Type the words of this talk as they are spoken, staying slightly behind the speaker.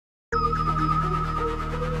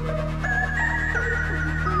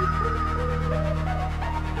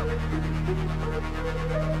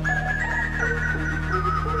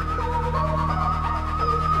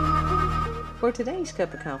For today's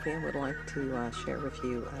cup of coffee, I would like to share with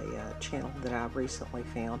you a channel that I recently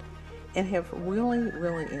found and have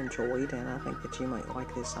really enjoyed, and I think that you might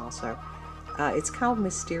like this also. It's called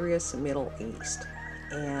Mysterious Middle East,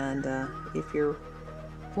 and if you're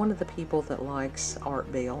one of the people that likes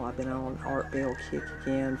Art Bell, I've been on Art Bell kick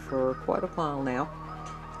again for quite a while now.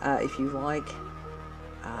 If you like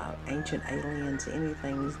ancient aliens,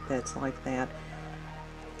 anything that's like that,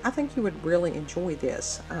 I think you would really enjoy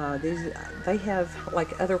this. They have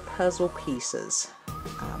like other puzzle pieces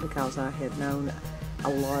because I had known a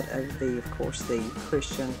lot of of course, the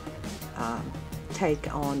Christian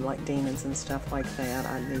take on like demons and stuff like that.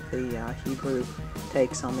 I knew the Hebrew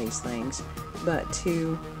takes on these things, but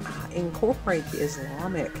to incorporate the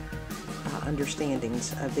Islamic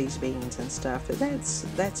understandings of these beings and stuff,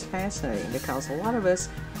 that's fascinating, because a lot of us,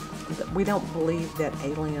 we don't believe that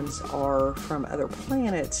aliens are from other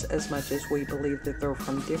planets as much as we believe that they're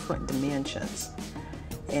from different dimensions.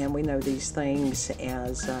 And we know these things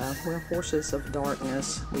as, forces of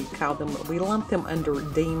darkness. We lump them under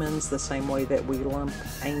demons the same way that we lump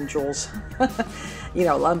angels,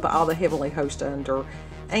 lump all the heavenly host under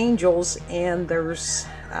angels, and there's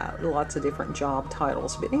lots of different job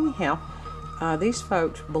titles. But anyhow, these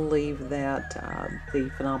folks believe that the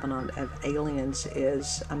phenomenon of aliens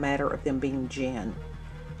is a matter of them being jinn,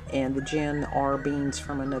 and the jinn are beings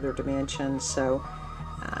from another dimension. So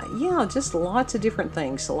just lots of different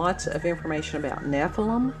things, lots of information about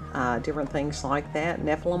Nephilim, different things like that.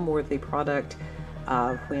 Nephilim were the product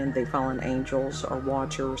of when the fallen angels or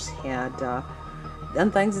watchers had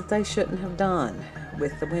done things that they shouldn't have done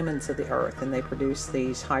with the women of the earth, and they produced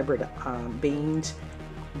these hybrid beings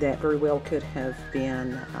that very well could have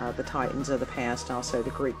been the Titans of the past, also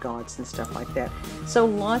the Greek gods and stuff like that. So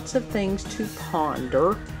lots of things to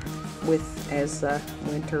ponder with as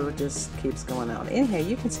winter just keeps going on. Anyhow,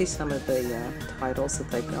 you can see some of the titles that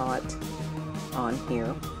they've got on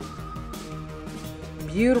here.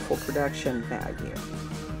 Beautiful production value.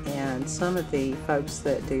 And some of the folks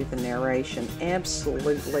that do the narration,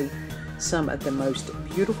 absolutely some of the most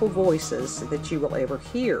beautiful voices that you will ever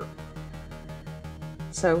hear.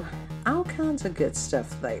 So all kinds of good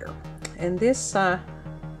stuff there. And this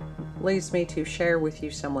leads me to share with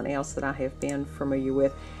you someone else that I have been familiar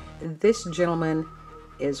with. This gentleman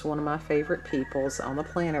is one of my favorite peoples on the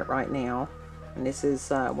planet right now. And this is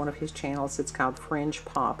one of his channels. It's called Fringe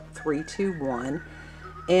Pop 321.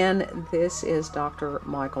 And this is Dr.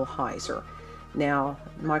 Michael Heiser. Now,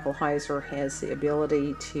 Michael Heiser has the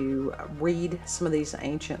ability to read some of these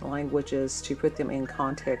ancient languages, to put them in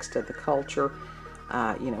context of the culture,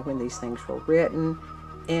 when these things were written,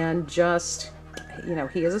 and just,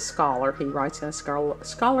 he is a scholar. He writes in a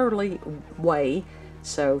scholarly way,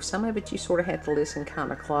 so some of it you sort of have to listen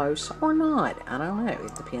kind of close or not. I don't know.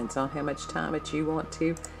 It depends on how much time that you want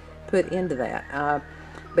to put into that.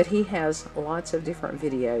 But he has lots of different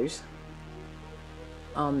videos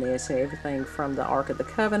on this, and everything from the Ark of the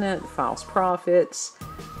Covenant, false prophets,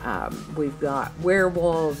 we've got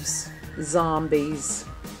werewolves, zombies,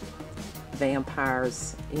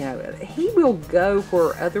 vampires. He will go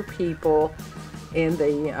where other people in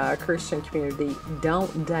the Christian community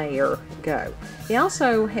don't dare go. He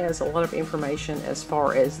also has a lot of information as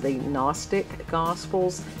far as the Gnostic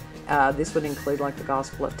Gospels. This would include like the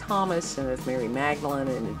Gospel of Thomas and of Mary Magdalene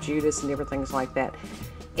and of Judas and different things like that.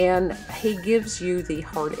 And he gives you the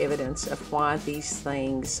hard evidence of why these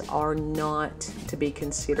things are not to be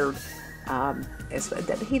considered.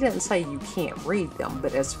 He doesn't say you can't read them,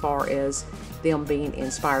 but as far as them being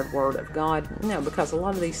inspired word of God, no, because a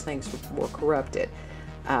lot of these things were corrupted.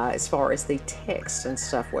 As far as the text and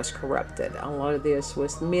stuff was corrupted, a lot of this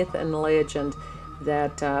was myth and legend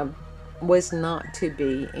that was not to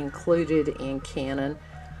be included in canon.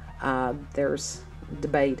 There's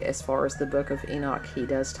debate as far as the Book of Enoch. He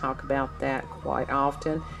does talk about that quite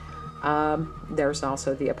often. There's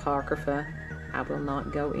also the Apocrypha. I will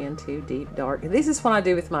not go into deep dark. This is what I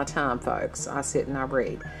do with my time, folks. I sit and I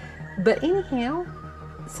read. But anyhow,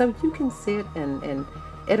 so you can sit and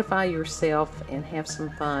edify yourself and have some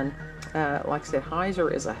fun. Like I said,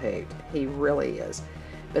 Heiser is a hoot. He really is.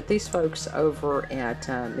 But these folks over at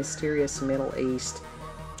Mysterious Middle East,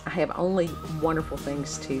 I have only wonderful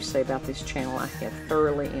things to say about this channel. I have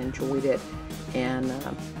thoroughly enjoyed it, and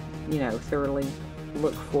thoroughly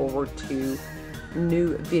look forward to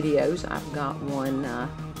new videos. I've got one, I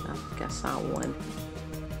think I saw one.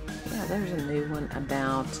 Yeah, there's a new one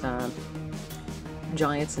about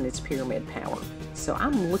giants and its pyramid power. So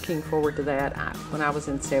I'm looking forward to that. When I was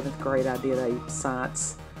in 7th grade, I did a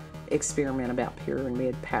science experiment about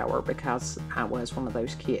pyramid power because I was one of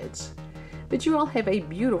those kids. But you all have a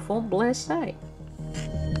beautiful, blessed day.